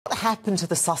happened to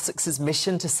the Sussex's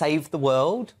mission to save the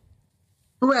world?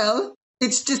 Well,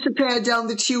 it's disappeared down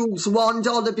the tubes,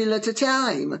 $1 bill at a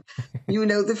time. You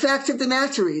know, the fact of the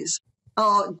matter is,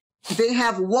 they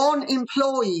have one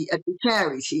employee at the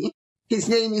charity. His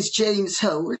name is James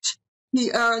Holt.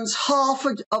 He earns half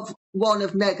of one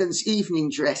of Meghan's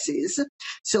evening dresses.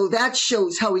 So that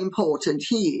shows how important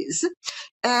he is.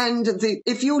 And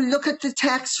if you look at the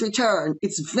tax return,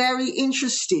 it's very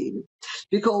interesting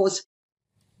because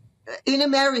in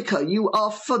America, you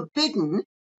are forbidden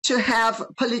to have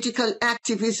political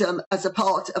activism as a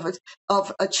part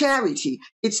of a charity.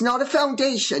 It's not a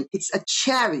foundation, it's a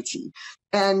charity.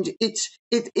 And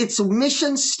its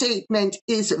mission statement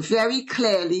is very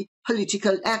clearly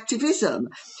political activism.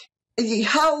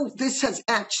 How this has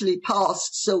actually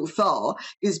passed so far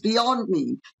is beyond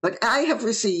me, but I have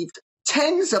received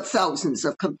tens of thousands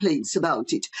of complaints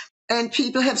about it. And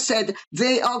people have said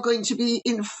they are going to be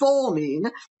informing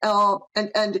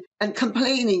and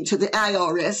complaining to the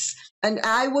IRS, and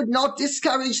I would not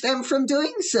discourage them from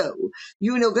doing so.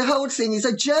 You know, the whole thing is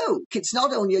a joke. It's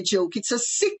not only a joke, it's a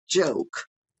sick joke.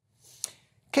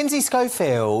 Kinsey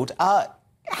Schofield,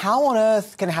 how on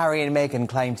earth can Harry and Meghan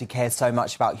claim to care so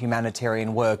much about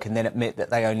humanitarian work and then admit that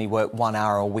they only work 1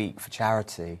 hour a week for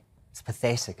charity? It's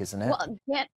pathetic, isn't it? Well,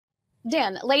 yeah.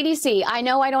 Dan, Lady C, I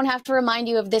know I don't have to remind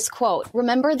you of this quote.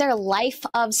 Remember their life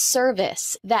of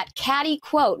service, that catty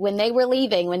quote when they were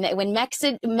leaving, when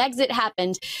Megxit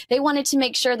happened, they wanted to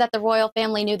make sure that the royal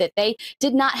family knew that they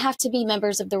did not have to be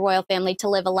members of the royal family to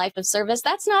live a life of service.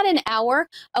 That's not an hour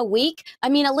a week. I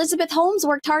mean, Elizabeth Holmes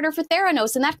worked harder for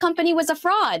Theranos, and that company was a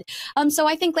fraud. So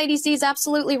I think Lady C is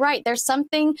absolutely right. There's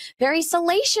something very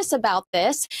salacious about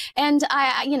this, and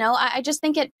I just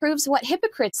think it proves what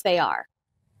hypocrites they are.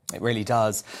 It really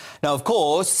does. Now, of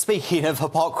course, speaking of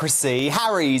hypocrisy,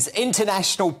 Harry's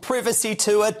international privacy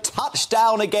tour touched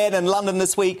down again in London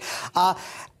this week.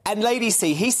 And Lady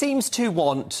C, he seems to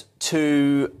want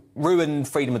to ruin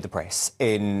freedom of the press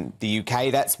in the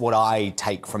UK. That's what I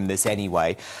take from this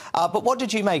anyway. But what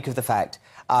did you make of the fact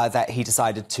that he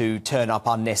decided to turn up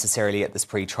unnecessarily at this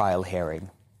pre-trial hearing?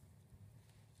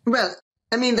 Well,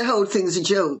 I mean, the whole thing's a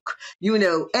joke. You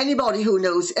know, anybody who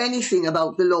knows anything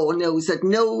about the law knows that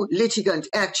no litigant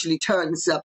actually turns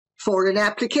up for an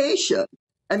application.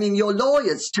 I mean, your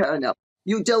lawyers turn up.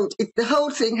 You don't. The whole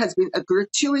thing has been a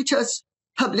gratuitous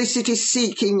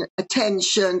publicity-seeking,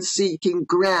 attention-seeking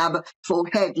grab for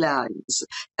headlines.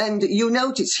 And you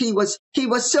notice he was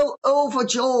so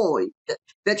overjoyed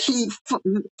that he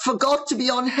forgot to be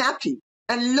unhappy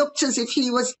and looked as if he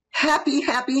was happy,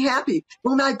 happy, happy.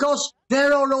 Oh my gosh,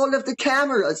 there are all of the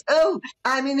cameras. Oh,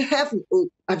 I'm in heaven. Oh,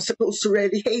 I'm supposed to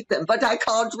really hate them, but I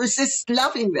can't resist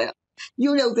loving them.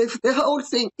 You know, the whole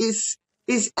thing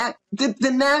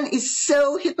the man is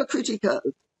so hypocritical.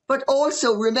 But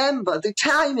also remember the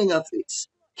timing of this.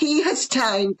 He has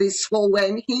timed this for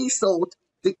when he thought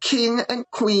the king and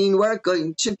queen were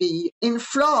going to be in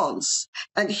France.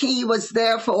 And he was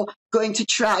therefore going to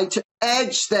try to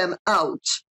edge them out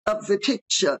of the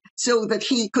picture so that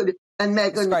he could, and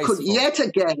Meghan could yet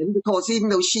again, because even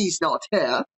though she's not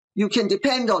here, you can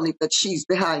depend on it that she's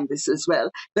behind this as well,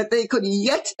 that they could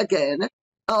yet again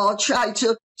try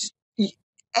to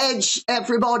edge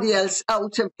everybody else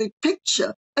out of the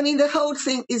picture. I mean, the whole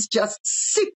thing is just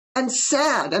sick and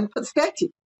sad and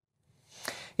pathetic.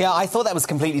 Yeah, I thought that was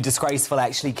completely disgraceful,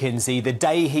 actually, Kinsey. The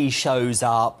day he shows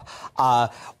up,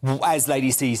 as Lady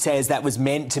C says, that was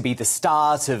meant to be the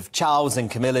start of Charles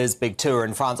and Camilla's big tour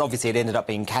in France. Obviously, it ended up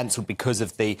being cancelled because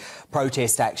of the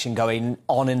protest action going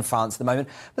on in France at the moment.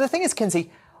 But the thing is,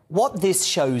 Kinsey, what this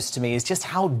shows to me is just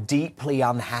how deeply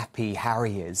unhappy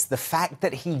Harry is. The fact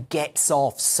that he gets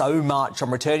off so much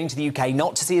on returning to the UK,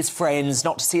 not to see his friends,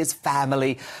 not to see his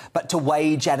family, but to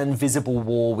wage an invisible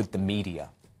war with the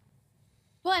media.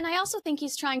 Well, and I also think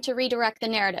he's trying to redirect the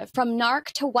narrative from narc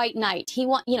to white knight. He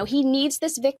needs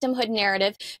this victimhood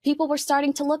narrative. People were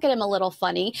starting to look at him a little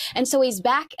funny, and so he's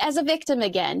back as a victim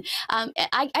again.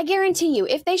 I guarantee you,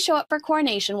 if they show up for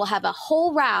coronation, we'll have a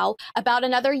whole row about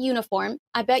another uniform.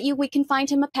 I bet you we can find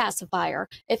him a pacifier.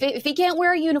 If he can't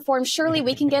wear a uniform, surely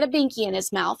we can get a binky in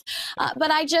his mouth.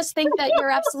 But I just think that you're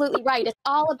absolutely right. It's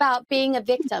all about being a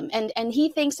victim, and he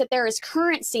thinks that there is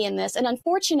currency in this, and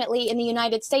unfortunately, in the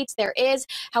United States, there is.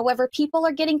 However, people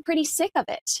are getting pretty sick of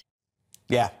it.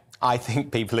 Yeah, I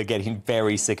think people are getting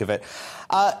very sick of it.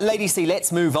 Lady C,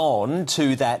 let's move on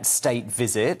to that state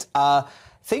visit.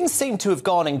 things seem to have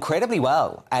gone incredibly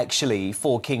well, actually,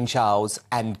 for King Charles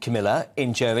and Camilla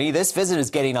in Germany. This visit is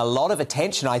getting a lot of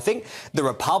attention. I think the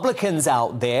Republicans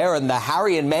out there and the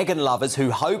Harry and Meghan lovers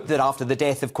who hope that after the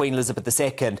death of Queen Elizabeth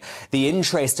II, the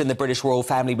interest in the British royal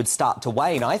family would start to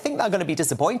wane. I think they're going to be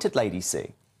disappointed, Lady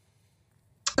C.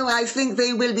 Oh, I think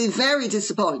they will be very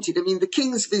disappointed. I mean, the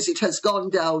King's visit has gone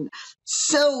down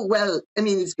so well. I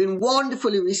mean, it's been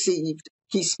wonderfully received.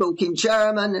 He spoke in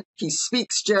German. He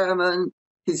speaks German.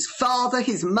 His father,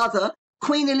 his mother,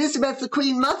 Queen Elizabeth, the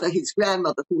Queen Mother, his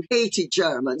grandmother, who hated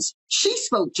Germans, she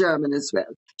spoke German as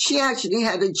well. She actually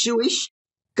had a Jewish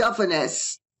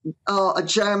governess, a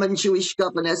German Jewish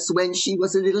governess when she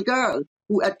was a little girl,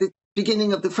 who at the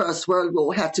beginning of the First World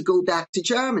War had to go back to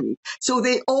Germany. So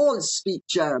they all speak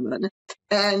German.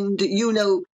 And, you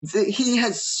know, he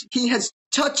has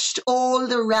touched all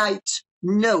the right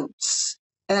notes.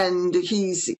 And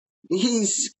the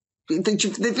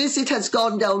visit has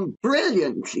gone down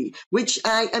brilliantly, which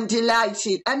I am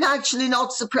delighted and actually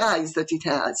not surprised that it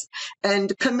has.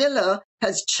 And Camilla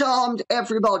has charmed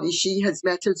everybody she has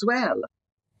met as well.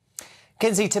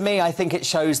 Kinsey, to me, I think it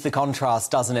shows the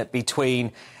contrast, doesn't it,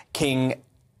 between King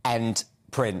and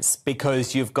Prince,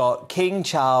 because you've got King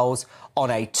Charles on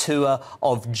a tour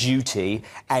of duty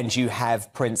and you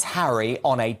have Prince Harry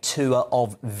on a tour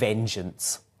of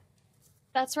vengeance.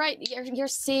 That's right. You're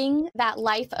seeing that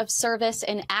life of service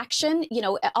in action, you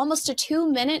know, almost a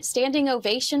 2-minute standing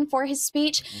ovation for his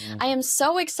speech. I am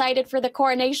so excited for the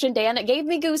coronation day, and it gave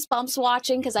me goosebumps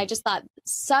watching because I just thought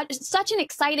such an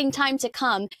exciting time to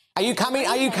come. Are you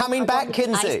coming back,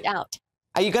 Kinsey?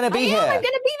 Are you going to be here? I'm going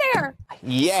to be there.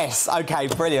 Yes. OK,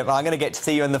 brilliant. Well, I'm going to get to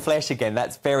see you in the flesh again.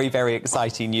 That's very, very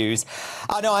exciting news.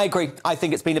 No, I agree. I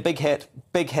think it's been a big hit.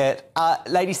 Big hit.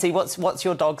 Lady C, what's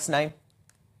your dog's name?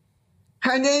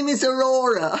 Her name is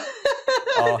Aurora.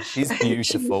 Oh, she's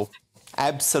beautiful.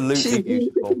 Absolutely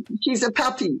beautiful. She's a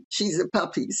puppy.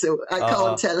 So I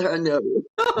can't tell her no.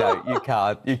 No, you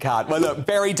can't. You can't. Well, look,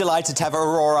 very delighted to have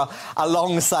Aurora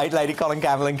alongside Lady Colin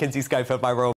Campbell and Kinsey Schofield, my royal